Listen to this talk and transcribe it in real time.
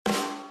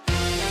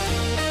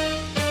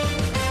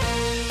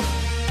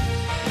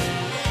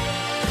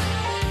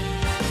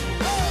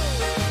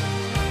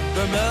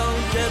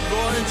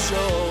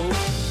Show.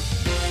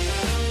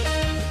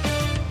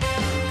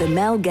 The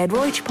Mel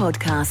Gedroych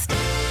Podcast.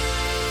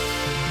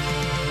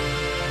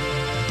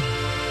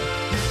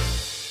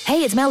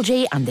 Hey, it's Mel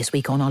G, and this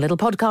week on our little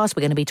podcast,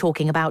 we're going to be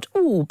talking about,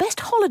 best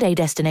holiday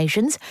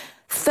destinations,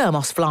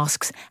 thermos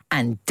flasks,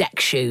 and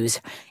deck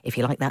shoes. If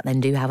you like that,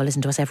 then do have a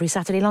listen to us every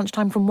Saturday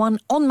lunchtime from 1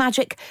 on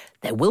Magic.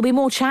 There will be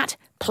more chat,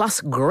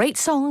 plus great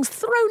songs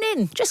thrown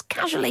in, just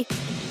casually.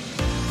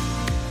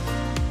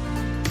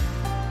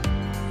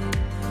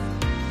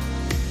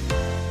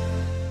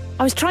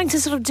 I was trying to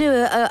sort of do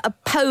a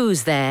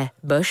pose there,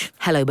 Bush.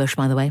 Hello, Bush,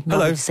 by the way. Hello.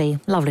 Lovely to see you.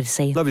 Lovely to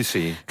see you. Lovely to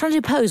see you. Trying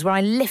to do a pose where I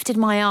lifted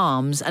my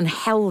arms and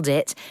held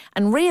it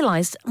and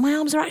realised my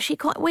arms are actually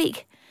quite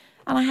weak.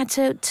 And I had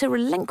to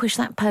relinquish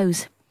that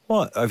pose.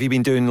 What? Have you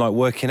been doing, like,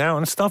 working out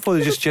and stuff, or are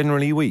they just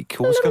generally weak?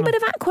 A little bit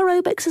of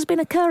aquarobics has been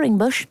occurring,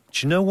 Bush.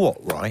 Do you know what,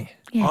 right?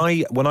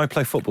 Yeah. When I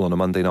play football on a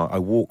Monday night, I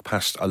walk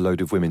past a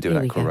load of women doing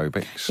Here we go.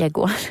 aquarobics. Yeah,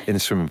 go on. In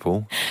the swimming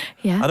pool.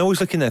 Yeah. And I always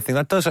look in there and think,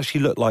 that does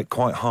actually look like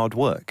quite hard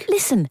work.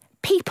 Listen,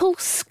 people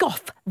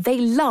scoff. They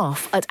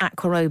laugh at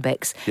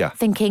aquarobics, Yeah.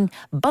 thinking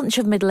bunch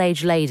of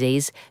middle-aged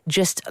ladies,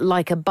 just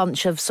like a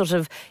bunch of sort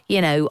of,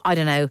 I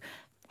don't know,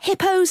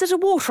 hippos at a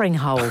watering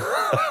hole.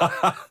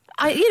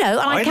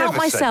 I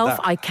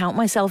count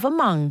myself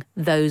among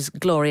those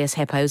glorious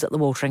hippos at the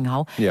watering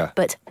hole. Yeah.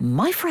 But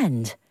my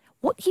friend,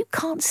 what you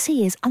can't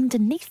see is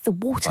underneath the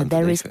water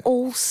there is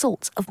all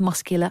sorts of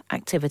muscular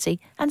activity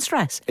and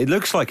stress. It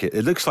looks like it.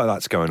 It looks like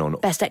that's going on.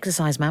 Best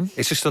exercise, ma'am.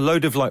 It's just a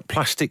load of, like,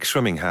 plastic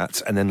swimming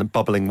hats and then the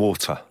bubbling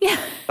water. Yeah.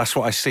 That's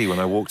what I see when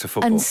I walk to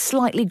football. And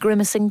slightly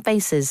grimacing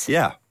faces.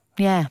 Yeah.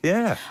 Yeah.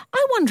 Yeah.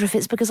 I wonder if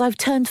it's because I've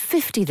turned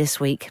 50 this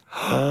week.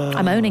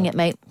 I'm owning it,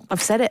 mate.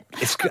 I've said it.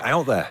 It's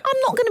out there. I'm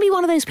not going to be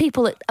one of those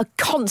people that are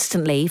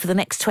constantly, for the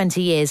next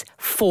 20 years,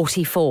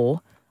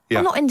 44. Yeah.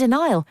 I'm not in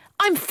denial.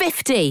 I'm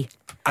 50.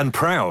 And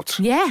proud.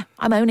 Yeah,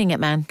 I'm owning it,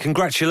 man.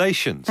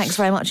 Congratulations. Thanks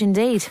very much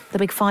indeed. The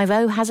big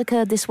 5-0 has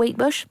occurred this week,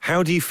 Bush.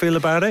 How do you feel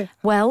about it?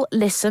 Well,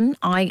 listen,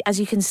 as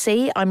you can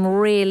see, I'm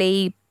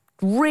really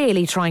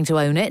trying to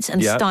own it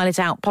and style it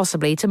out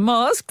possibly to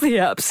mask the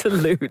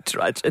absolute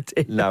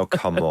tragedy. Now,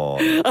 come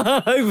on.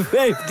 I'm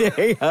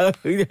 50. I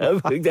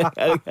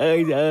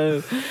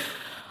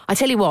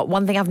tell you what,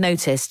 one thing I've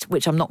noticed,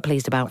 which I'm not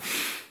pleased about.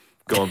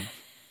 Go on.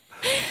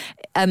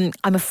 I'm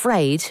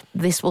afraid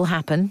this will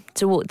happen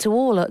to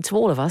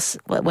all of us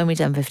when we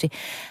turn 50.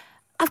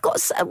 I've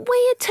got a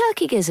weird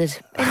turkey gizzard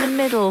in the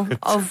middle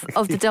of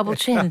the double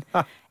chin.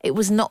 It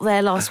was not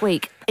there last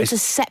week. It's a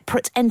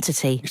separate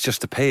entity. It's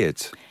just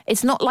appeared.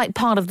 It's not like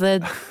part of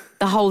the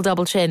whole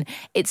double chin.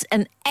 It's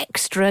an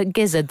extra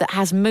gizzard that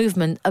has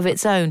movement of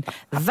its own.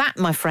 That,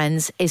 my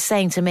friends, is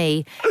saying to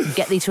me,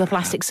 get thee to a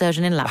plastic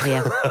surgeon in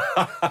Latvia.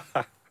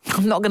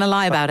 I'm not going to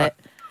lie about it.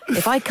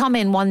 If I come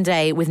in one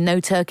day with no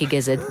turkey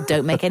gizzard,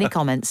 don't make any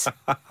comments.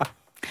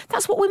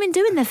 That's what women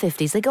do in their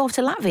 50s. They go off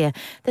to Latvia.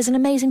 There's an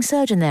amazing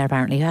surgeon there,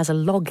 apparently, who has a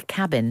log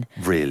cabin.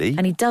 Really?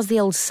 And he does the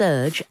old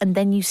surge, and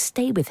then you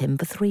stay with him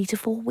for 3 to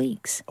 4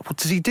 weeks. What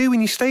does he do when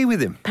you stay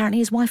with him? Apparently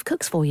his wife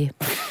cooks for you.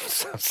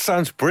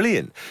 Sounds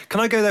brilliant. Can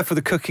I go there for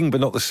the cooking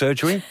but not the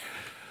surgery?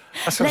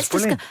 That sounds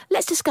brilliant.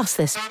 Let's discuss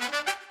this.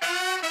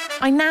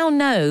 I now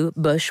know,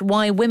 Bush,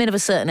 why women of a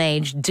certain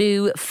age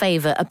do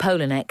favour a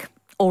polo neck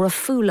or a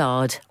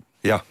foulard.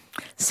 Yeah.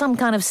 Some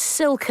kind of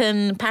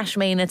silken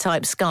pashmina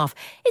type scarf.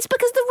 It's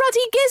because the ruddy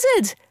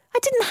gizzard. I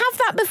didn't have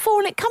that before,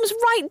 and it comes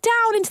right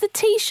down into the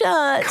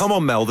T-shirt. Come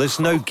on, Mel,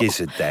 there's no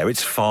gizzard there.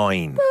 It's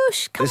fine.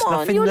 Bush, come There's on.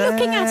 nothing You're there.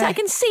 looking at it. I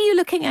can see you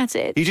looking at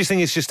it. You just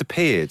think it's just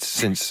appeared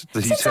since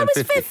you Since I turned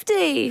was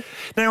 50.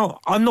 Now,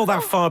 I'm not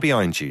that far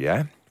behind you,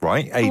 yeah?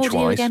 Right, How old age-wise.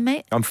 are you again,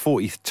 mate? I'm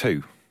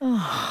 42.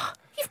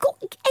 You've got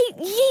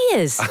 8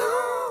 years.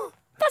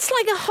 That's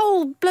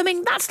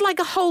like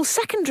a whole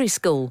secondary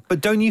school. But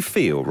don't you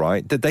feel,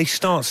 right, that they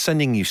start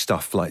sending you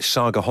stuff like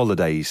Saga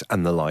Holidays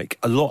and the like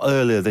a lot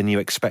earlier than you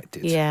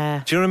expected?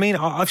 Yeah. Do you know what I mean?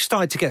 I've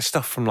started to get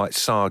stuff from like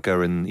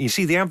Saga, and you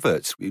see the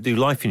adverts. You do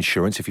life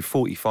insurance if you're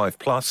 45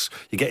 plus,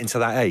 you get into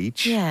that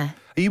age. Yeah.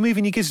 Are you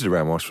moving your gizzard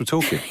around whilst we're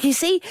talking? You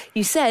see,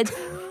 you said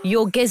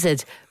your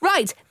gizzard.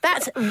 Right,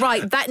 that's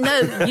right.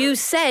 You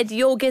said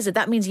your gizzard.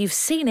 That means you've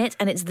seen it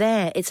and it's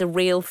there. It's a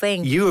real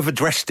thing. You have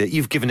addressed it.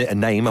 You've given it a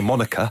name, a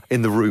moniker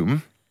in the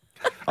room.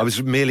 I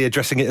was merely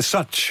addressing it as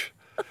such.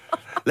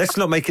 Let's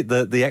not make it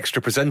the extra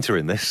presenter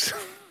in this.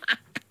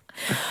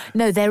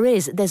 No,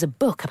 there's a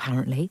book,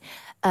 apparently,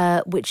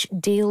 which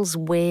deals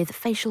with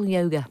facial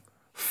yoga.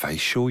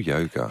 Facial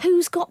yoga.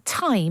 Who's got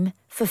time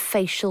for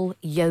facial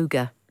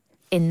yoga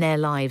in their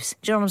lives?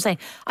 Do you know what I'm saying?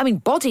 I mean,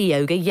 body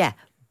yoga, yeah,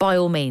 by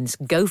all means,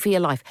 go for your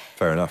life.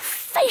 Fair enough.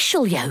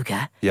 Facial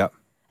yoga? Yeah.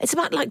 It's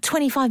about like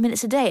 25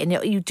 minutes a day, and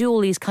you do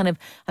all these kind of,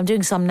 I'm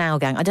doing some now,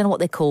 gang, I don't know what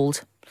they're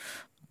called,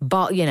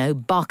 but,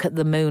 bark at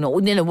the moon,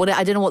 or, what,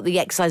 I don't know what the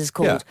exercise is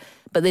called, Yeah.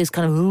 but there's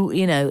kind of,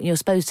 you're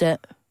supposed to,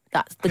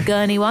 that's the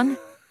gurney one.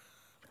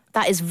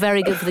 That is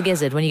very good for the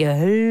gizzard, when you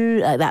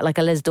go, like that, like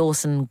a Les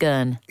Dawson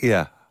gurn.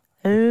 Yeah.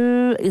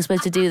 You're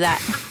supposed to do that.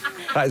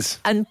 That is...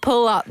 And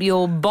pull up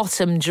your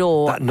bottom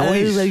jaw. That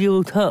noise. Over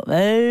your top.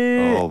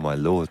 Oh, my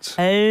lord.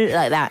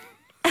 Like that.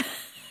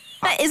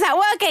 Is that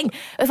working?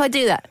 If I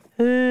do that,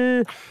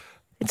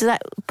 does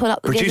that pull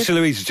up the Producer gizzard?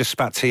 Louise has just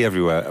spat tea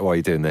everywhere while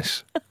you're doing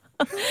this.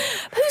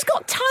 Who's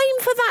got time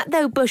for that,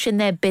 though, Bush, in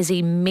their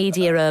busy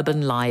media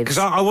urban lives? Because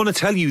I want to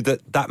tell you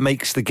that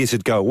makes the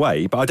gizzard go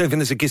away, but I don't think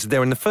there's a gizzard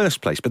there in the first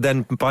place. But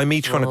then by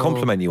me trying to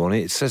compliment you on it,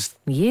 it says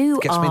You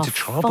gets me are into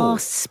trouble.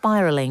 fast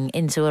spiralling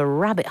into a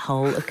rabbit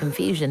hole of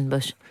confusion,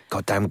 Bush,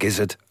 Goddamn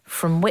gizzard.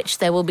 from which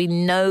there will be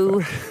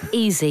no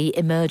easy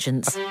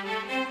emergence.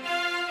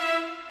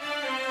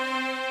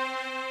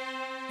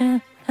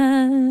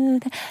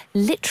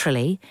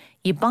 Literally,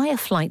 you buy a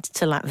flight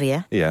to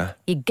Latvia, Yeah.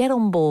 you get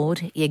on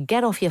board, you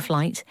get off your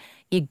flight,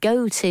 you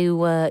go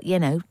to,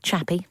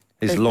 Chappie.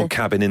 His log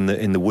cabin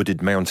in the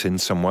wooded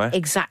mountains somewhere.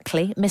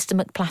 Exactly, Mr.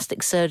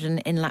 McPlastic Surgeon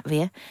in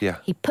Latvia. Yeah.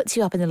 He puts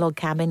you up in the log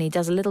cabin, he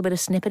does a little bit of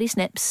snippety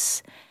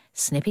snips,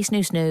 snippy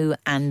snoo snoo,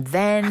 and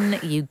then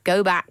you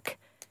go back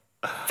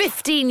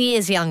 15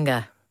 years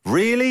younger.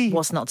 Really?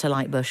 What's not to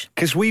like, Bush?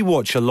 Because we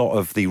watch a lot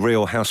of the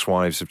Real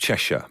Housewives of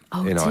Cheshire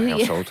in our do you?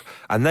 household.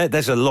 And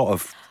there's a lot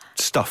of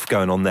stuff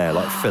going on there,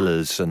 like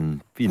fillers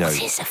and,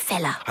 What is a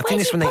filler? I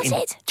think it's when they put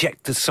it?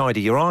 inject the side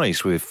of your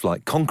eyes with,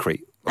 like,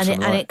 concrete. Or And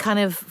something it like. it kind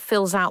of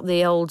fills out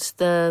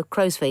the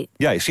crow's feet.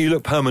 Yeah, so you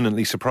look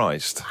permanently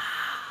surprised.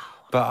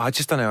 But I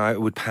just don't know how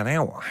it would pan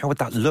out. How would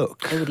that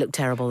look? It would look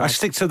terrible. I like.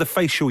 stick to the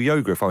facial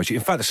yoga if I was you.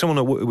 In fact, someone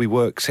who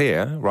works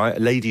here, right, a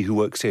lady who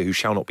works here who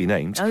shall not be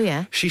named. Oh,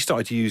 yeah. She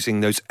started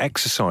using those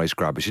exercise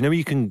grabbers. You know,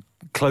 you can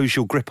close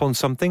your grip on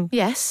something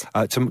Yes.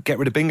 to get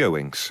rid of bingo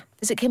wings.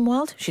 Is it Kim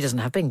Wilde? She doesn't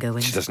have bingo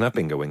wings. She doesn't have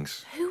bingo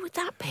wings. Who would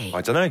that be? I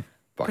don't know,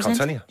 but I can't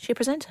tell you. She a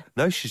presenter?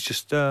 No, she's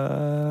just,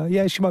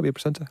 she might be a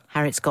presenter.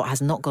 Harriet Scott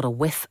has not got a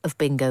whiff of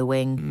bingo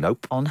wing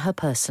Nope. on her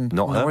person.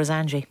 Not nor her. has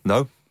Angie.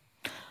 No.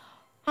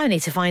 I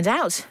need to find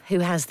out who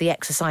has the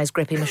exercise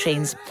grippy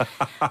machines.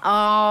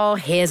 Oh,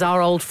 here's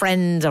our old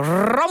friend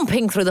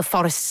romping through the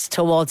forests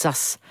towards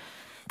us.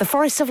 The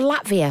forests of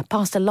Latvia,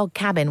 past a log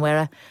cabin where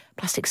a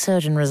plastic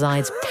surgeon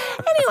resides.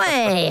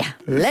 Anyway,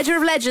 Ledger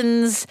of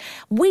Legends.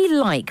 We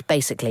like,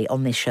 basically,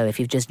 on this show, if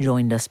you've just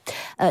joined us,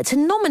 to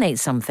nominate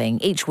something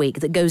each week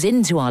that goes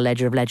into our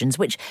Ledger of Legends,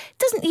 which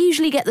doesn't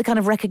usually get the kind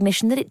of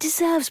recognition that it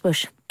deserves,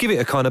 Bush. Give it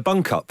a kind of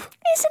bunk up.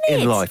 Isn't it?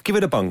 In life. Give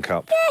it a bunk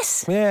up.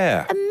 Yes.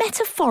 Yeah. A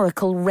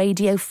metaphorical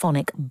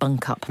radiophonic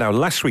bunk up. Now,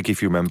 last week,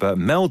 if you remember,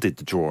 Mel did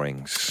the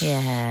drawings.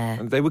 Yeah.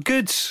 They were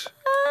good.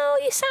 Oh,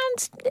 you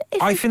sound...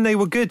 I think they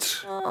were good.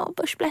 Oh,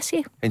 Bush, bless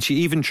you. And she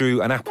even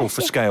drew an apple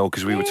for you. scale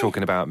because we were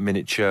talking about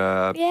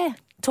miniature Yeah,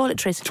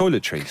 toiletries.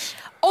 toiletries.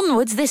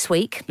 Onwards this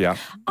week. Yeah.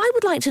 I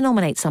would like to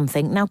nominate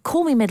something. Now,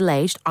 call me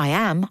middle-aged.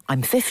 I'm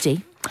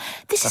 50.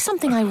 This is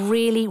something I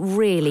really,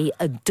 really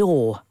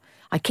adore.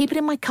 I keep it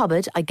in my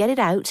cupboard. I get it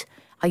out.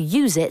 I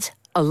use it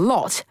a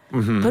lot.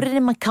 Put it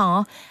in my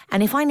car.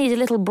 And if I need a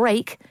little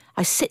break,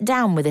 I sit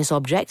down with this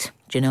object.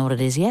 Do you know what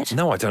it is yet?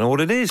 No, I don't know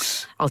what it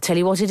is. I'll tell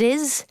you what it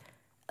is.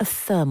 A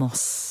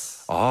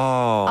thermos. Oh,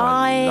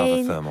 I love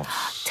a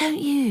thermos. Don't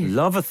you?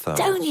 Love a thermos.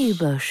 Don't you,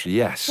 Bush?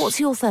 Yes. What's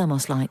your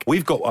thermos like?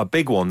 We've got a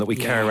big one that we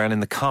carry around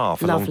in the car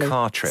for Lovely. long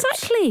car trips.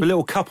 Exactly. With a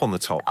little cup on the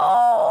top.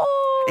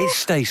 Oh. It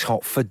stays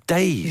hot for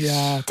days.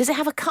 Yeah. Does it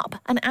have a cup,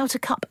 an outer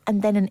cup,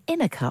 and then an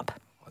inner cup?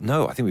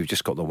 No, I think we've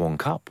just got the one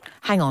cup.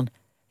 Hang on.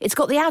 It's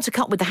got the outer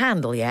cup with the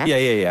handle, yeah?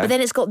 Yeah. But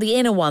then it's got the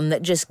inner one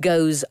that just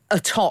goes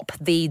atop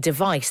the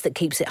device that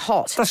keeps it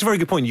hot. That's a very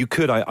good point. You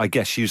could, I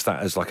guess, use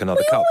that as like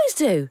another We cup. always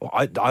do.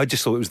 I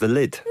just thought it was the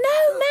lid.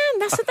 No,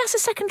 man, that's a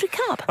secondary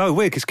cup. Oh,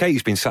 weird, because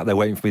Katie's been sat there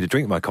waiting for me to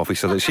drink my coffee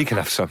so that she can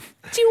have some.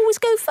 Do you always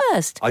go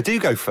first? I do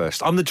go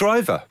first. I'm the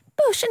driver.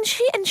 Bush,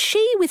 and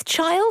she with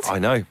child? I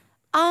know.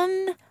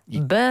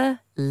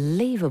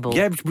 Unbelievable.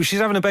 Yeah, she's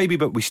having a baby,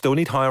 but we still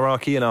need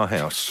hierarchy in our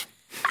house.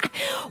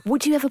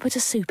 Would you ever put a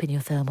soup in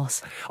your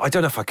thermos? I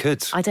don't know if I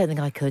could. I don't think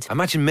I could.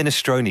 Imagine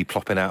minestrone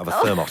plopping out of a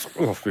thermos.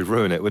 Oh, we'd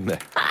ruin it, wouldn't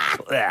it?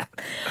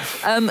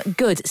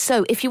 Good.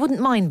 So, if you wouldn't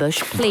mind, Bush,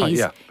 please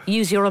yeah.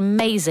 use your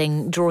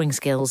amazing drawing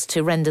skills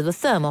to render the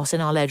thermos in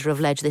our Ledger of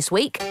Ledge this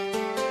week.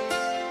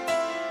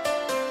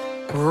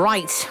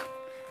 Right.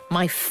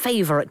 My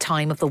favourite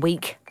time of the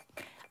week.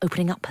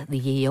 Opening up the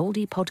Ye Olde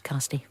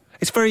podcasty.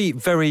 It's very,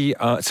 very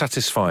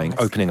satisfying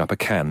opening up a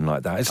can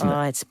like that, isn't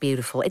Oh, it? it's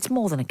beautiful. It's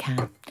more than a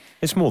can.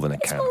 It's more than a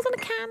It's can. more than a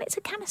can. It's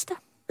a canister.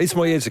 It's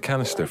a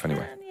canister, if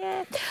anyway.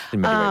 Yeah.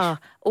 In many ways.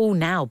 Oh,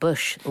 now,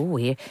 Bush. Oh,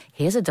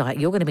 here's a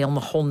You're going to be on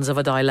the horns of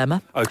a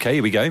dilemma. Okay,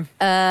 here we go.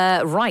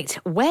 Right.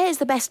 Where's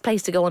the best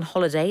place to go on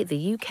holiday,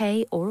 the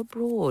UK or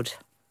abroad?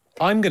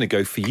 I'm going to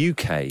go for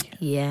UK.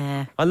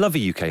 Yeah. I love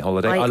a UK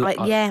holiday. I'm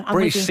British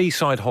with you.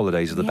 seaside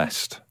holidays are the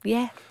best.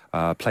 Yeah.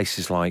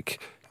 Places like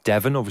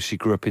Devon, obviously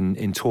grew up in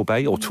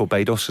Torbay, or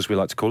Torbados as we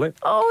like to call it.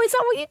 Oh, is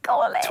that what you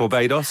call it?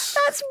 Torbados.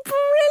 That's brilliant.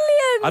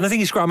 And I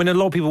think it's great. I mean, a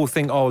lot of people will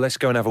think, oh, let's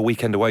go and have a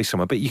weekend away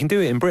somewhere, but you can do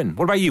it in Britain.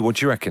 What about you? What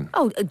do you reckon?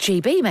 Oh,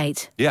 GB,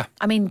 mate. Yeah.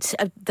 I mean,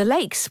 the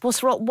lakes.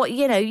 What's wrong?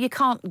 You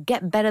can't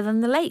get better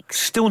than the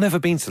lakes. Still never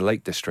been to the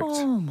Lake District.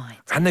 Oh, my.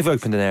 And they've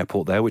opened an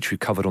airport there, which we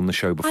covered on the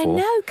show before. I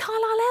know,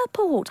 Carlisle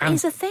airport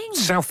is a thing.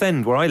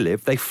 Southend, where I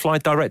live, they fly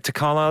direct to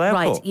Carlisle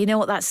Airport. Right, you know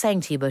what that's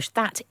saying to you, Bush?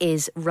 That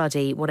is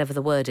ruddy, whatever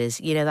the word is.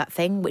 You know that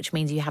thing, which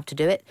means you have to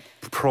do it?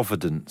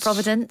 Providence.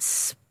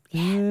 Providence.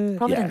 Yeah,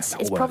 Providence.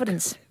 It's work.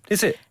 Providence.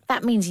 Is it?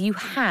 That means you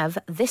have,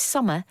 this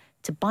summer,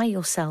 to buy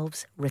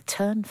yourselves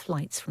return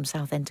flights from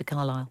Southend to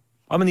Carlisle.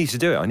 I'm going to need to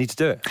do it. I need to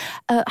do it.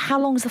 How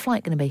long's the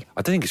flight going to be?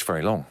 I don't think it's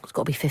very long. It's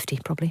got to be 50,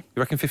 probably. You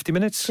reckon 50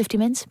 minutes? 50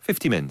 mins?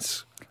 50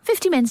 mins.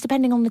 50 mins,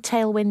 depending on the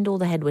tailwind or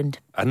the headwind.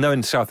 And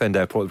knowing Southend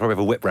Airport, they'll probably have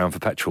a whip round for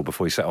petrol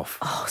before you set off.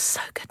 Oh, so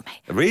good,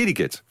 mate. Really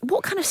good.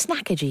 What kind of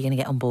snackage are you going to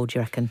get on board, do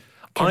you reckon?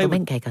 Kendal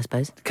mint cake, I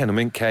suppose. Kendal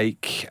mint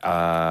cake. Is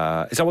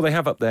that what they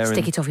have up there?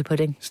 Sticky toffee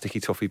pudding. Sticky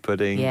toffee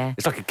pudding. Yeah.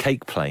 It's like a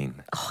cake plane.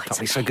 Oh, That'd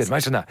be so good.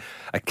 Imagine that.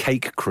 A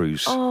cake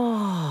cruise.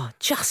 Oh,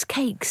 just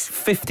cakes.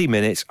 50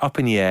 minutes up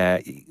in the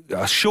air.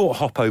 A short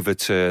hop over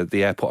to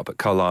the airport up at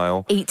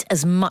Carlisle. Eat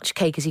as much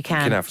cake as you can.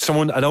 You can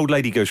have an old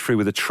lady goes through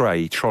with a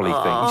trolley thing. You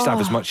just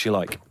have as much as you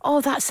like.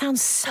 Oh, that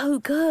sounds so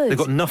good. They've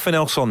got nothing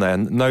else on there.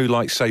 No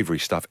like savoury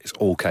stuff. It's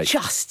all cake.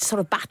 Just sort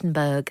of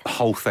Battenberg. The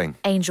whole thing.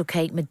 Angel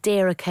cake,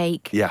 Madeira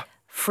cake. Yeah.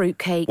 Fruit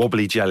cake.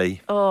 Wobbly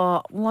jelly.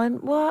 Oh,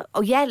 what?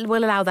 Oh, yeah,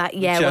 we'll allow that.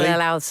 Yeah, Jelly. we'll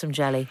allow some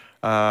jelly.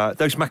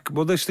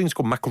 Those things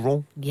called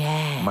macaron.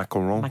 Yeah.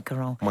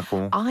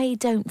 Macaron. I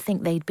don't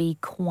think they'd be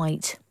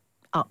quite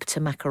up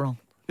to macaron.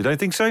 You don't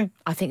think so?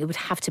 I think it would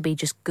have to be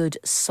just good,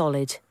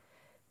 solid,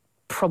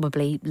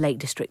 probably Lake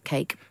District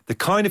cake. The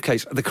kind of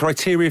cakes, the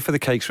criteria for the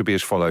cakes would be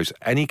as follows.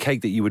 Any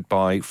cake that you would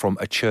buy from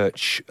a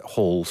church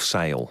hall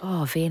sale.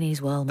 Oh,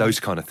 Viennese well.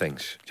 Those kind of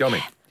things. Do you know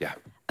what I mean? Yeah.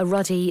 A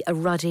ruddy,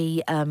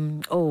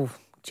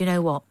 do you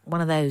know what?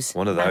 One of those.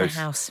 One of Manor those.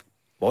 House.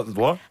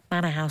 What?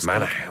 Manor House.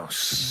 Manor cake.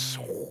 House.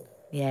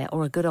 Yeah,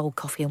 or a good old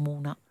coffee and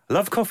walnut.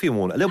 Love coffee and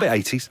walnut. A little bit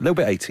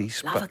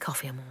 80s. Love a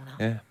coffee and walnut.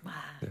 Yeah. Wow.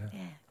 Yeah.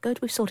 Good,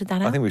 we've sorted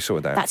that out. I think we've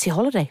sorted that out. That's your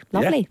holiday.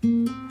 Lovely.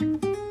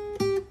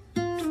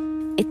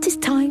 It is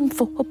time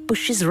for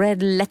Bush's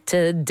Red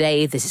Letter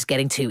Day. This is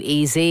getting too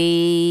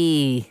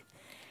easy.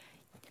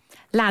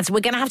 Lads, we're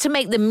going to have to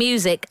make the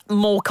music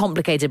more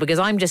complicated because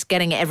I'm just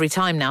getting it every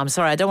time now. I'm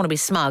sorry, I don't want to be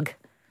smug.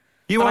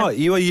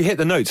 You hit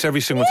the notes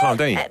every single time,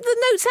 don't you? The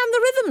notes and the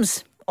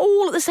rhythms,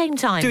 all at the same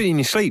time. Do it in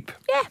your sleep.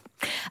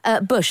 Yeah.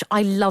 Bush,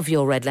 I love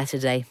your Red Letter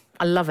Day.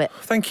 I love it.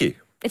 Thank you.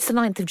 It's the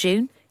 9th of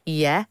June.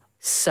 Yeah,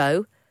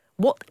 so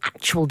what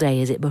actual day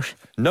is it, Bush?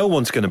 No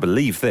one's going to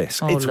believe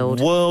this. Oh, it's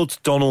Lord. World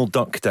Donald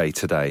Duck Day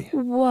today.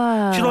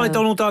 Wow. Do you like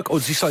Donald Duck, or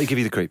does he slightly give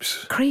you the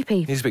creeps?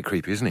 Creepy. He's a bit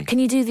creepy, isn't he? Can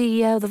you do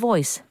the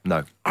voice?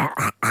 No.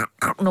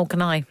 Nor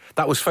can I.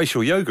 That was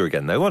facial yoga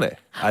again, though, wasn't it?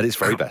 At its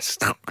very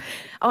best. Do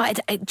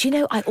you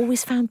know, I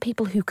always found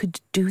people who could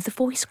do the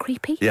voice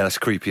creepy. Yeah, that's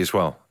creepy as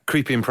well.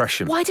 Creepy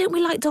impression. Why don't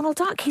we like Donald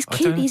Duck? He's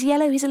cute, he's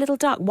yellow, he's a little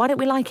duck. Why don't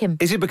we like him?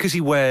 Is it because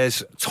he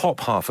wears top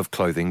half of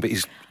clothing, but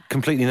he's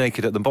completely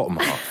naked at the bottom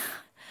half?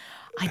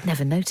 I'd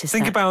never noticed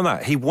Think that. about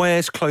that. He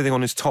wears clothing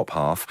on his top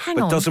half, Hang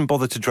but on. doesn't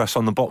bother to dress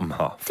on the bottom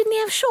half. Didn't he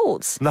have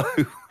shorts? No.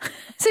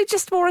 So he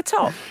just wore a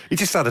top? He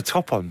just had a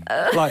top on.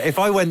 Like, if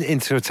I went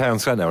into a town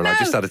centre and I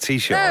just had a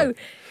T-shirt on,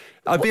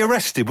 I'd be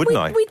arrested, wouldn't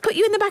I? We'd put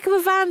you in the back of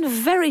a van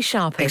very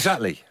sharpish.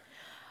 Exactly.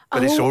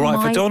 But it's all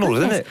right for Donald,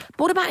 isn't it? But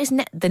what about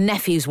the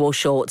nephews wore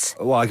shorts?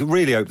 Well, I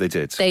really hope they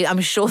did.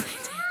 I'm sure they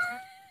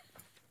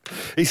did.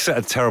 He set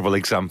a terrible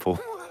example.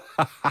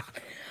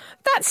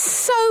 That's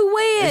so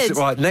weird.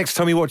 Right, next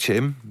time you watch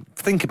him,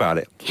 think about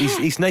it. Yeah.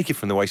 He's naked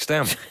from the waist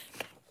down.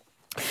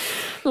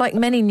 Like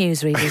many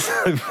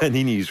newsreaders.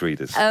 Many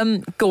newsreaders.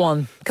 Go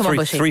on. Come on,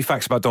 Bushy. 3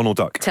 facts about Donald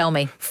Duck. Tell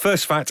me.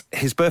 First fact,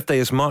 his birthday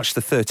is March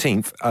the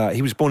 13th.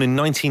 He was born in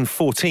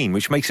 1914,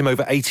 which makes him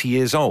over 80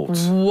 years old.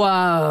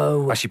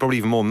 Whoa. Actually, probably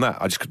even more than that.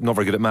 I'm just not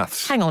very good at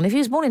maths. Hang on, if he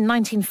was born in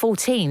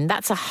 1914,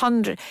 that's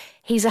 100.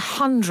 He's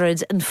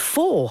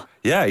 104.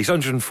 Yeah, he's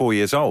 104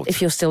 years old.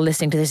 If you're still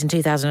listening to this in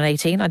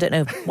 2018, I don't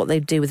know what they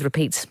do with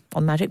repeats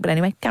on Magic, but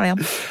anyway, carry on.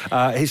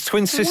 His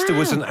twin sister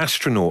was an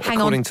astronaut,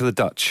 according to the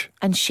Dutch.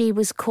 And she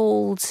was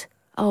called,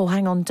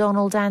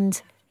 Donald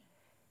and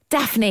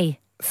Daphne.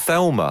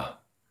 Thelma.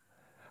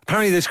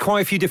 Apparently there's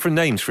quite a few different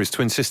names for his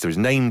twin sister. It's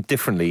named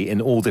differently in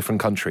all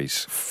different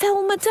countries.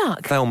 Thelma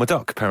Duck? Thelma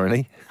Duck,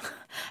 apparently.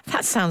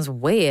 That sounds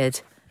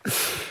weird.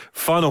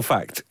 Final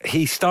fact,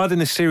 he starred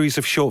in a series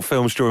of short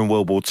films during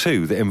World War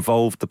II that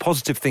involved the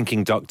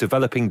positive-thinking duck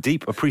developing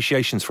deep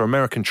appreciations for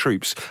American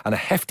troops and a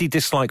hefty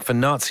dislike for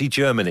Nazi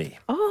Germany.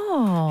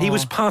 Oh. He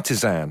was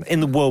partisan in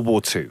the World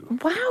War II.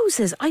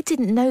 Wowzers, I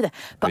didn't know that.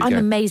 But I'm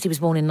amazed he was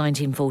born in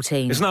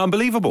 1914. Isn't that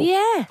unbelievable?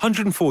 Yeah.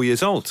 104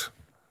 years old.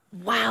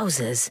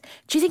 Wowzers.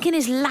 Do you think in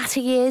his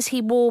latter years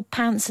he wore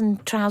pants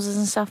and trousers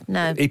and stuff?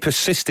 No. He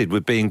persisted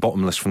with being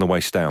bottomless from the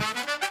waist down.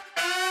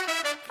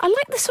 I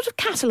like the sort of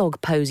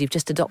catalogue pose you've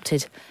just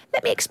adopted.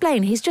 Let me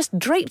explain. He's just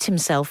draped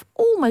himself,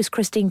 almost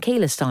Christine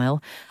Keeler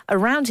style,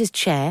 around his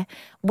chair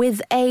with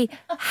a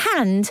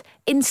hand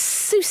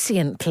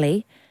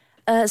insouciantly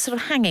sort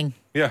of hanging.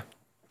 Yeah.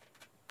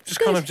 Just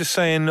kind of just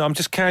saying, I'm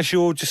just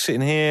casual, just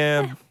sitting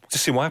here,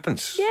 Just see what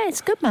happens. Yeah,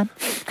 it's good, man.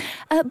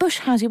 Bush,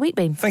 how's your week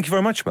been? Thank you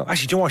very much, Mel.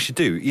 Actually, do you know what I should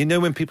do? You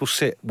know when people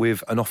sit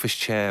with an office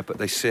chair, but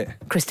they sit...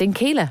 Christine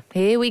Keeler.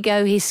 Here we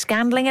go. He's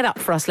scandling it up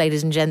for us,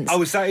 ladies and gents.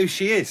 Oh, is that who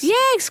she is?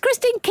 Yes,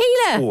 Christine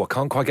Keeler. Oh, I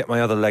can't quite get my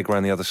other leg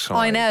around the other side.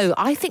 I know.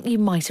 I think you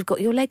might have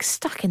got your leg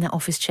stuck in that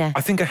office chair.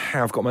 I think I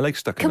have got my leg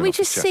stuck in Can an we office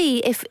just chair. see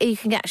if you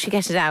can actually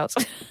get it out?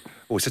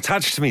 Oh, it's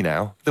attached to me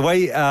now. The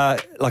way,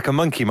 like a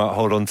monkey might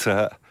hold on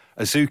to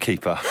a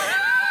zookeeper.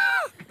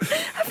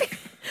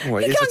 Oh,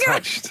 it is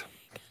attached.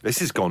 This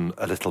has gone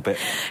a little bit.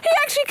 He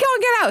actually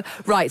can't get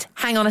out. Right,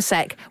 hang on a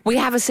sec. We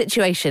have a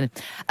situation.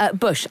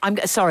 Bush, I'm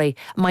sorry,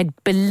 my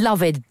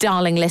beloved,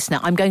 darling listener,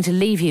 I'm going to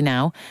leave you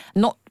now.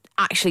 Not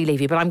actually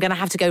leave you, but I'm going to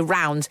have to go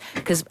round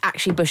because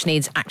actually Bush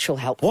needs actual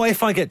help. What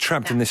if I get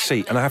trapped in this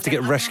seat and I have to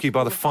get rescued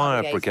by the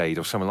fire brigade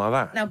or something like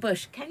that? Now,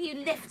 Bush, can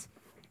you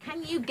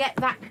get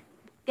that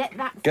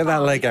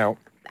leg out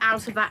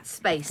of that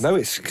space? No,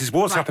 it's because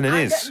what's happening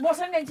is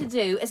what I'm going to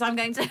do is I'm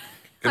going to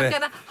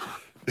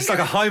it's like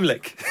a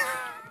Heimlich.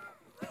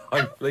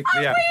 Heimlich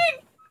me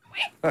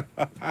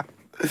out.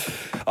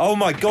 Oh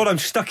my God, I'm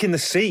stuck in the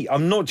seat.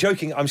 I'm not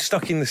joking. I'm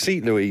stuck in the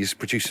seat, Louise,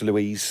 producer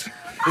Louise.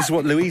 This is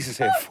what Louise is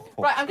here for.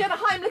 Right, I'm going to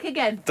Heimlich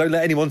again. Don't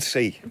let anyone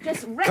see.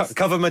 Just rest.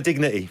 Cover my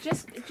dignity.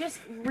 Just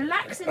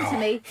relax into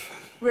me.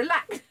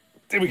 Relax.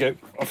 Here we go.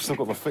 I've still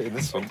got my foot in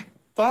this one.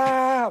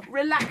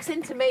 Relax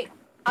into me.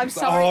 I'm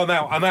sorry. Oh,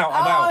 I'm out.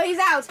 Oh, he's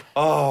out.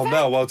 Oh,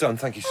 Mel, well done.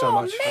 Thank you so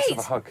much. Mate. Let's have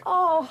a hug.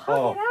 Oh,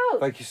 hug it out.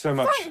 Thank you so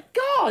much. Thank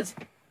God.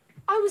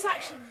 I was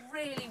actually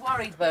really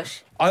worried,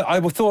 Bush.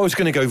 I thought I was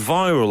going to go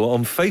viral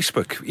on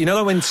Facebook. You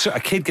know, like when a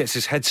kid gets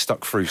his head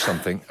stuck through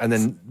something and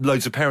then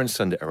loads of parents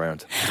send it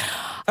around.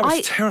 That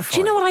was terrifying. Do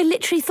you know what I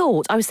literally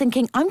thought? I was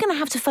thinking, I'm going to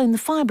have to phone the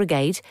fire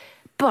brigade,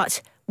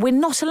 but we're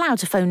not allowed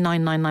to phone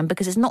 999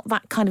 because it's not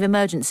that kind of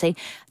emergency,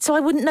 so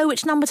I wouldn't know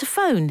which number to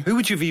phone. Who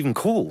would you have even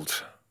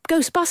called?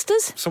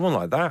 Ghostbusters? Someone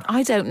like that.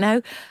 I don't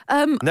know.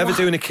 Never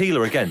doing a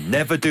Keeler again.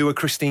 Never do a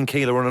Christine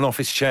Keeler on an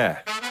office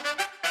chair.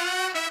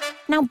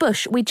 Now,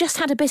 Bush, we just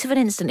had a bit of an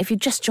incident, if you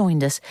just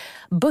joined us.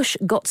 Bush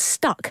got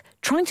stuck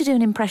trying to do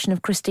an impression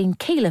of Christine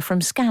Keeler from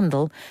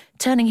Scandal,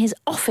 turning his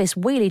office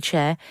wheelie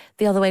chair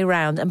the other way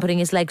round and putting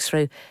his legs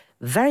through.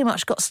 Very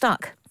much got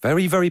stuck.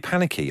 Very, very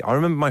panicky. I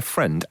remember my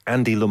friend,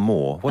 Andy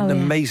Lamore. What an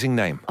amazing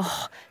name.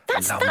 Oh,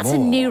 that's a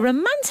new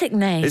romantic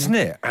name. Isn't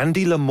it?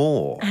 Andy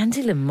Lamore.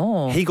 Andy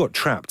Lamore. He got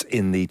trapped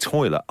in the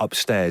toilet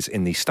upstairs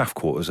in the staff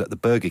quarters at the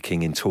Burger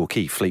King in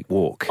Torquay, Fleet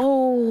Walk.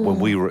 When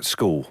we were at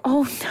school.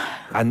 Oh, no.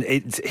 And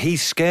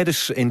he's scared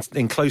us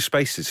in closed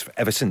spaces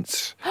ever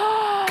since.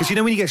 Because, you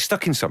know, when you get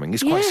stuck in something,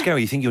 it's quite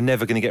scary. You think you're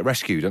never going to get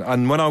rescued.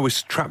 And when I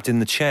was trapped in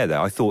the chair there,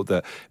 I thought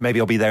that maybe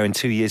I'll be there in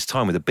 2 years'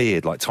 time with a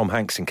beard like Tom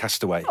Hanks in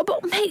Castaway. Oh,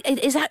 but, mate,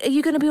 are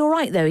you going to be all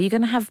right, though? Are you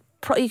going to have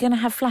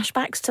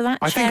flashbacks to that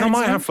I think I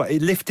might have.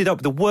 It lifted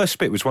up. The worst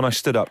bit was when I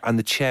stood up and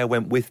the chair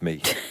went with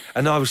me.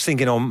 And I was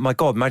thinking, oh, my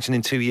God, imagine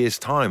in 2 years'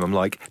 time I'm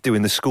like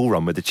doing the school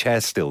run with the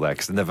chair still there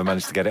because I never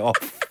managed to get it off.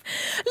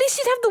 At least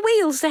you'd have the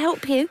wheels to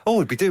help you.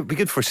 Oh, it'd be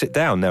good for a sit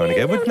down now and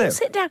again, wouldn't it?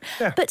 Sit down.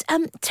 Yeah. But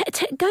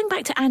going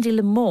back to Andy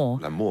Lamore,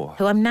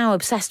 who I'm now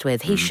obsessed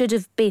with, he should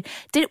have been...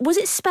 Was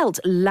it spelt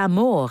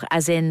l'amour,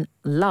 as in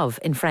love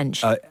in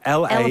French?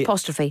 L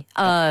apostrophe.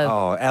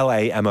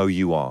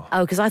 Lamour.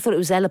 Oh, because I thought it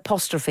was L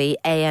apostrophe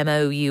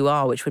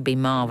AMOUR, which would be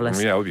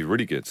marvellous. Yeah, it would be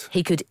really good.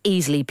 He could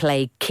easily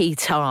play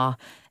guitar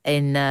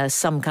in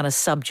some kind of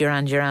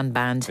sub-Duran Duran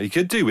band. He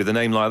could do with a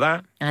name like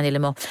that. Andy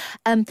Lamore.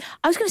 I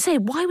was going to say,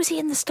 why was he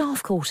in the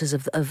staff quarters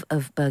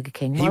of Burger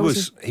King? He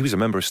was a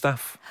member of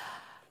staff.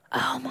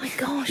 Oh, my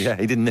gosh. Yeah,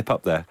 he didn't nip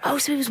up there. Oh,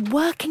 so he was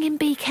working in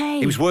BK.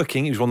 He was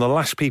working. He was one of the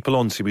last people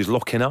on, so he was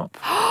locking up.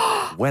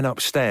 Went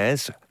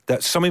upstairs.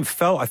 That something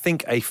fell. I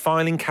think a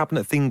filing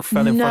cabinet thing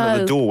fell in front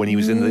of the door when he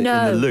was in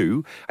the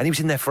loo, and he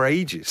was in there for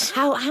ages.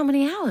 How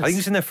many hours? I think he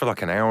was in there for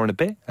like an hour and a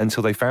bit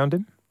until they found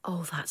him.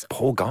 Oh, that's...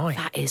 Poor guy.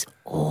 That is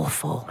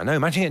awful. I know.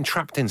 Imagine getting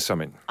trapped in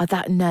something.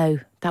 That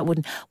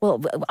wouldn't...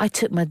 Well, I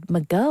took my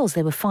girls,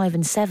 they were 5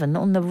 and 7,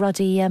 on the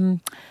ruddy...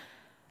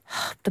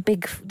 the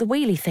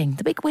wheelie thing.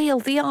 The big wheel,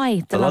 the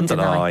eye. The London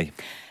Eye.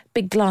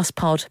 Big glass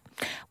pod.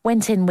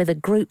 Went in with a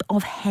group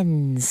of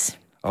hens.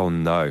 Oh,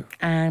 no.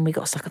 And we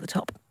got stuck at the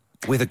top.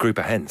 With a group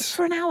of hens?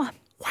 For an hour.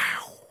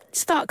 Wow.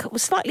 Stuck,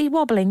 was slightly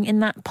wobbling in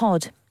that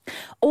pod.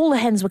 All the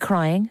hens were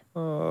crying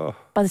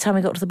by the time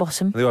we got to the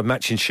bottom. They had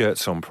matching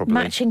shirts on, probably.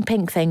 Matching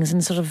pink things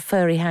and sort of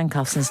furry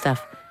handcuffs and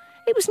stuff.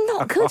 It was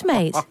not good,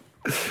 mate.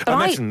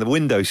 Imagine the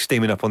windows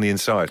steaming up on the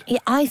inside. Yeah,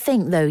 I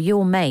think, though,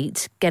 your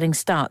mate getting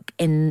stuck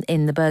in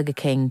the Burger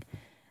King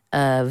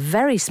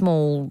very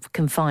small,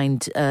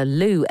 confined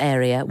loo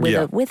area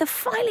with a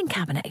filing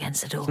cabinet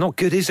against the door. It's not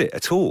good, is it,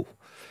 at all?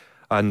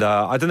 And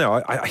I don't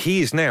know,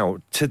 he is now,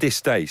 to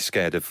this day,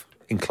 scared of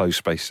enclosed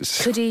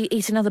spaces. Could he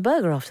eat another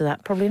burger after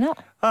that? Probably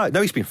not. No,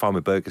 he's been fine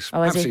with burgers.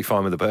 Oh, absolutely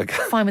fine with the burger.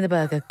 Fine with the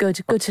burger.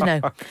 Good to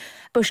know.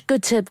 Bush,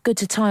 good to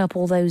tie up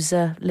all those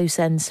loose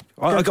ends.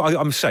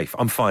 I'm safe.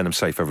 I'm fine. I'm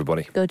safe,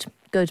 everybody. Good.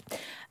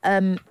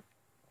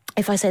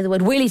 If I say the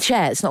word wheelie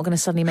chair, it's not going to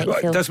suddenly make you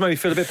feel... It does make me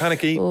feel a bit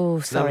panicky. Oh,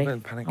 sorry.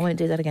 I won't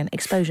do that again.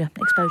 Exposure.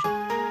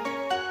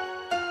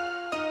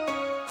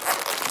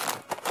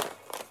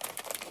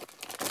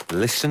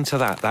 Listen to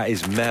that. That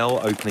is Mel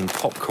opening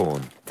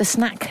popcorn. It's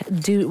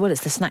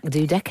the snack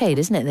do decade,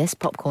 isn't it, this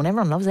popcorn?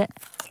 Everyone loves it.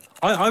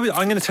 I'm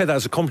going to take that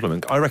as a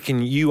compliment. I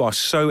reckon you are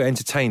so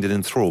entertained and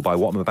enthralled by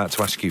what I'm about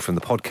to ask you from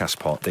the podcast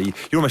part that you're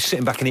almost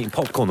sitting back and eating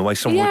popcorn the way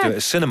someone would do at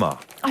a cinema.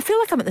 I feel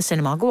like I'm at the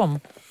cinema. Go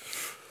on.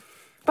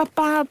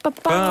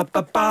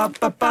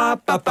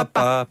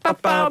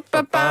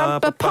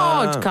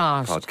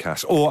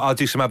 Podcast. Or I'll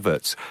do some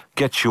adverts.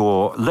 Get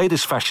your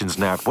latest fashions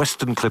now at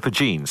Western Clipper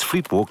Jeans,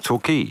 Fleetwalk,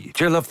 Torquay.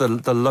 Do you love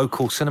the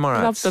local cinema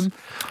ads? Love them.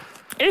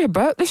 Yeah,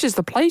 Bert, this is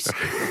the place.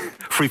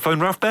 Free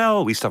phone Ralph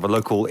Bell. We used to have a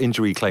local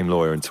injury claim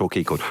lawyer in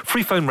Torquay called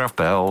Free phone Ralph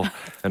Bell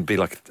and be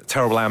like a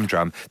terrible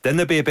amdram. Then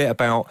there'd be a bit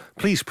about,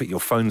 please put your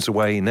phones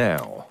away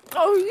now.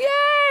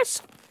 Oh,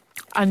 yes.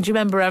 And do you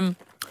remember...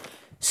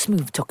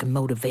 smooth talking,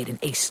 motivating,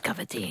 ace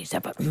cavities.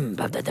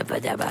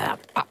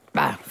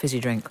 Fizzy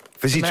drink.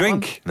 Fizzy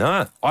drink?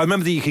 No. I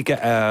remember that you could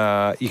get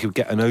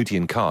an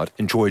Odeon card,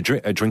 enjoy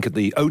a drink at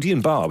the Odeon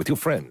bar with your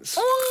friends.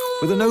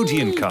 With an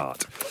Odeon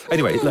card.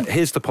 Anyway, look,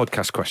 here's the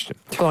podcast question.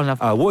 Go on,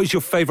 love. What is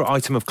your favourite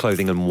item of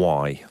clothing and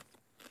why?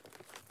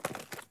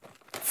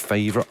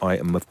 Favourite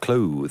item of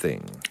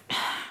clothing?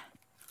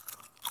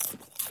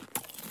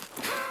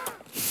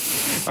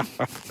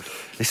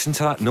 Listen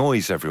to that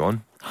noise,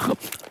 everyone.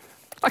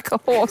 Like a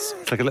horse.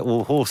 It's like a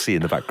little horsey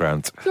in the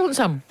background. Do you want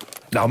some?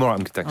 No, I'm all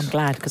right, thanks. I'm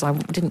glad, because I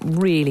didn't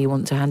really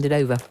want to hand it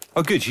over.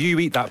 Oh, good. You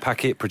eat that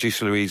packet,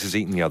 producer Louise has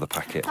eaten the other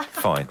packet.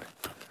 Fine.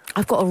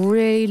 I've got a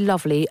really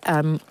lovely...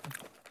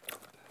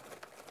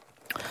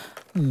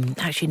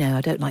 actually, no,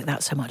 I don't like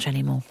that so much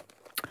anymore.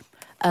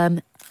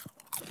 No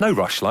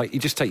rush, like, you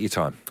just take your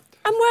time.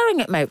 I'm wearing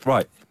it, mate.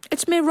 Right.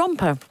 It's my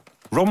romper.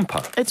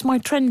 Romper? It's my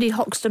trendy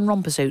Hoxton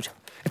romper suit.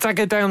 Does that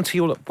go down to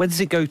your... Where does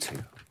it go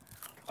to?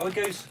 Oh, it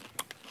goes...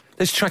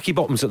 There's tracky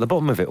bottoms at the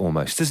bottom of it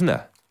almost, isn't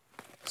there?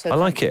 So I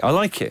like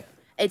it.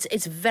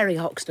 It's very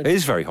Hoxton. It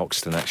is very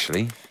Hoxton,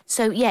 actually.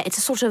 So, yeah, it's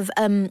a sort of...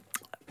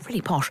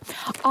 really posh.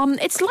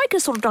 It's like a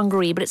sort of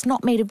dungaree, but it's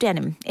not made of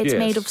denim. It's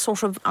made of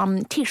sort of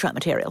T-shirt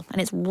material,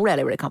 and it's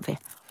really, really comfy.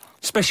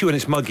 Especially when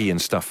it's muggy and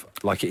stuff,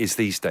 like it is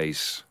these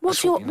days.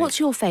 What's your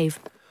fave?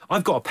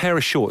 I've got a pair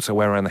of shorts I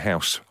wear around the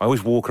house. I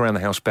always walk around the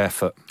house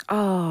barefoot.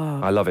 Oh.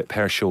 I love it,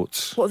 pair of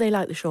shorts. What are they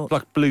like, the shorts?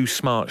 Like blue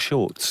smart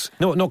shorts.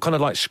 Not kind of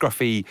like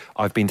scruffy,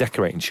 I've been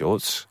decorating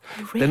shorts.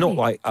 Oh, really? They're not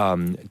like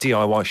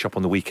DIY shop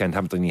on the weekend,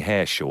 haven't done your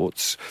hair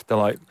shorts. They're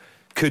like,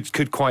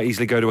 could quite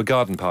easily go to a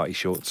garden party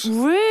shorts.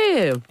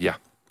 Really? Yeah.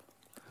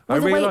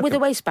 With a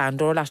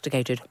waistband or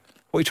elasticated?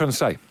 What are you trying to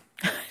say?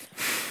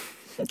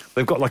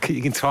 They've got like,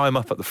 you can tie them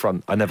up at the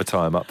front. I never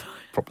tie them up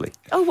properly.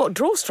 Oh, what,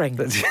 drawstring?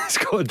 It's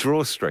got a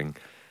drawstring.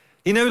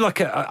 You know, like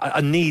an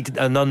unneeded,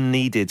 not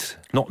needed.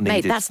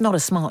 Mate, that's not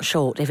a smart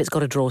short if it's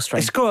got a drawstring.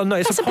 It's got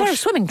that's a pair of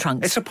swimming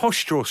trunks. It's a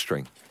posh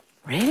drawstring.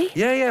 Really?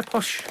 Yeah,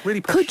 posh,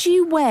 really posh. Could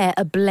you wear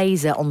a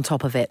blazer on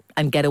top of it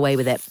and get away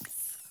with it?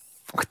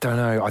 I don't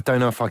know. I don't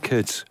know if I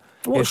could.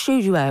 What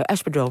shoes you wear?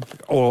 Espadrille?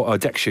 Or a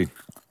deck shoe.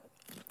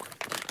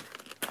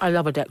 I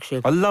love a deck shoe.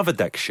 I love a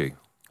deck shoe.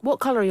 What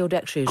colour are your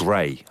deck shoes?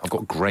 Grey. I've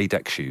got grey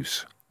deck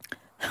shoes.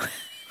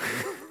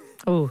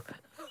 Oh.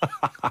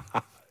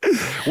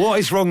 What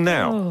is wrong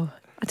now? Oh,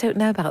 I don't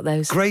know about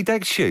those. Grey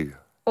deck shoe?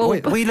 Oh,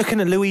 what are you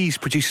looking at Louise,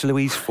 producer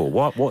Louise, for?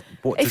 What does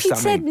that mean? If you'd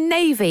said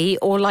navy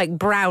or like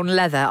brown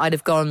leather, I'd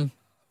have gone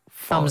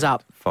thumbs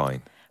up.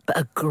 Fine. But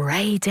a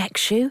grey deck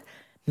shoe?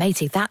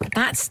 Matey,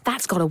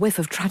 that's got a whiff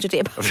of tragedy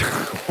about it.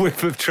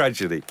 Whiff of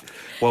tragedy.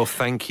 Well,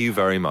 thank you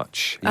very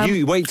much.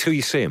 You wait till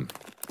you see him.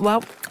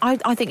 Well,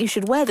 I think you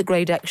should wear the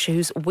grey deck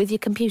shoes with your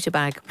computer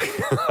bag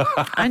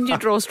and your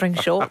drawstring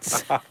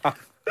shorts.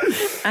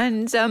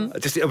 And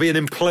it'll be an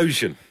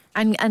implosion.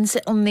 And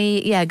sit on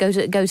the go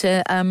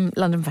to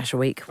London Fashion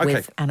Week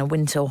with Anna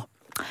Wintour.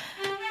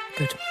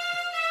 Good.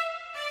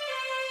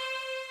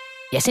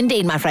 Yes,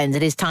 indeed, my friends,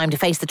 it is time to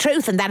face the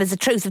truth, and that is the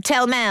truth of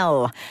Tell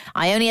Mel.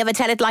 I only ever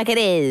tell it like it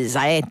is.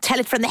 I tell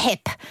it from the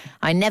hip.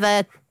 I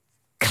never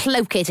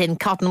cloak it in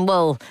cotton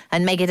wool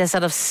and make it a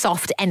sort of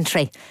soft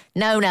entry.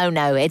 No.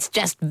 It's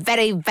just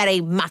very,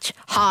 very much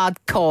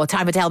hardcore.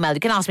 Time for Tell Mel.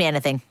 You can ask me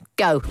anything.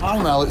 Go. Hi,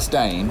 Mel, it's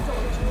Dane.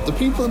 The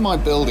people in my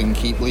building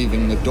keep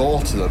leaving the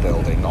door to the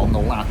building on the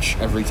latch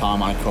every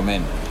time I come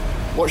in.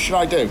 What should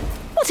I do?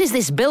 What is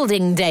this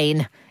building,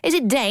 Dane? Is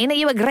it Dane? Are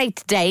you a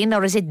great Dane,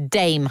 or is it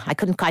Dame? I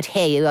couldn't quite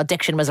hear you. Your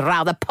diction was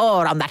rather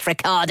poor on that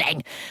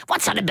recording.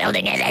 What sort of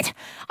building is it?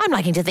 I'm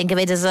liking to think of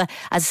it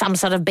as some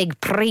sort of big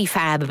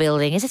prefab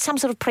building. Is it some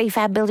sort of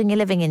prefab building you're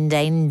living in,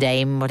 Dane?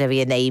 Dame, whatever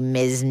your name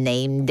is,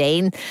 name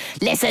Dane.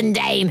 Listen,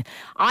 Dane,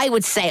 I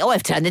would say... Oh,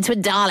 I've turned into a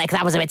Dalek.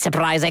 That was a bit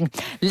surprising.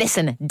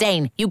 Listen,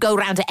 Dane, you go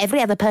round to every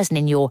other person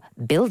in your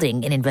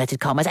building, in inverted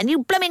commas, and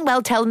you blooming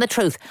well tell them the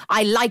truth.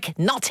 I like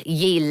not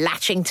ye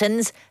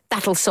Latchingtons.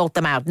 That'll sort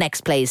them out.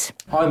 Next, please.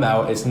 Hi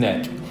Mel, it's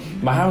Nick.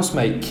 My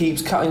housemate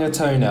keeps cutting her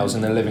toenails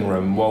in the living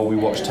room while we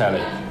watch telly.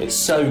 It's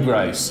so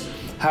gross.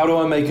 How do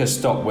I make her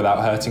stop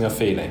without hurting her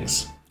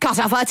feelings? Cut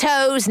off her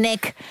toes,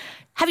 Nick.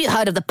 Have you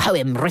heard of the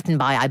poem written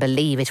by, I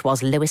believe it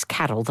was Lewis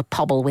Carroll, The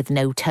Pobble with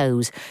No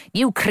Toes?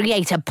 You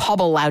create a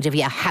pobble out of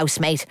your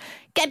housemate.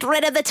 Get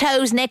rid of the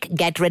toes, Nick.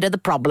 Get rid of the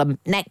problem.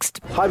 Next.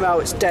 Hi Mel,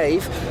 it's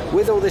Dave.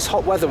 With all this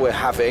hot weather we're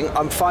having,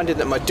 I'm finding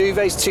that my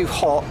duvet's too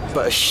hot,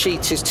 but a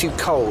sheet is too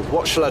cold.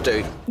 What shall I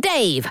do?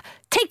 Dave,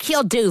 take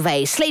your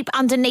duvet, sleep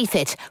underneath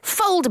it.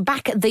 Fold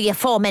back the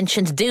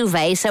aforementioned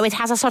duvet so it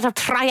has a sort of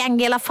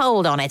triangular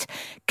fold on it,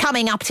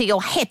 coming up to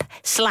your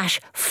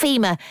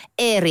hip/femur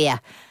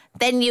area.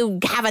 Then you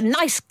have a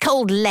nice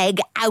cold leg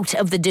out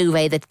of the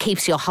duvet that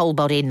keeps your whole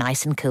body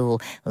nice and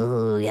cool.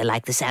 Oh, you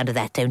like the sound of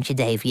that, don't you,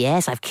 Dave?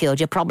 Yes, I've cured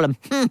your problem.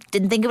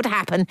 Didn't think it would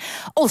happen.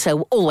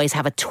 Also, always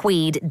have a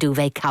tweed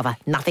duvet cover.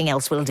 Nothing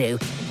else will do.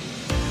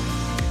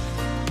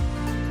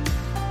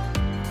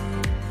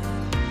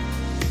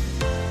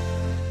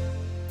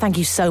 Thank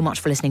you so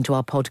much for listening to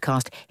our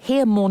podcast.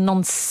 Hear more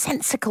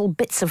nonsensical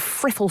bits of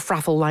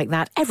friffle-fraffle like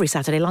that every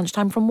Saturday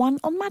lunchtime from 1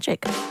 on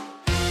Magic.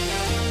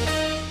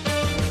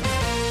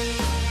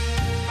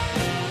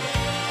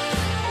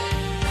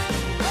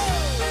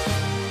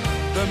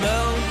 The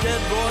Mel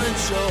Gedroych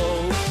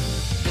Show.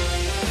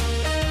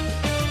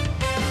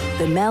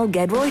 The Mel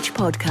Gedroych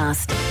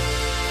Podcast.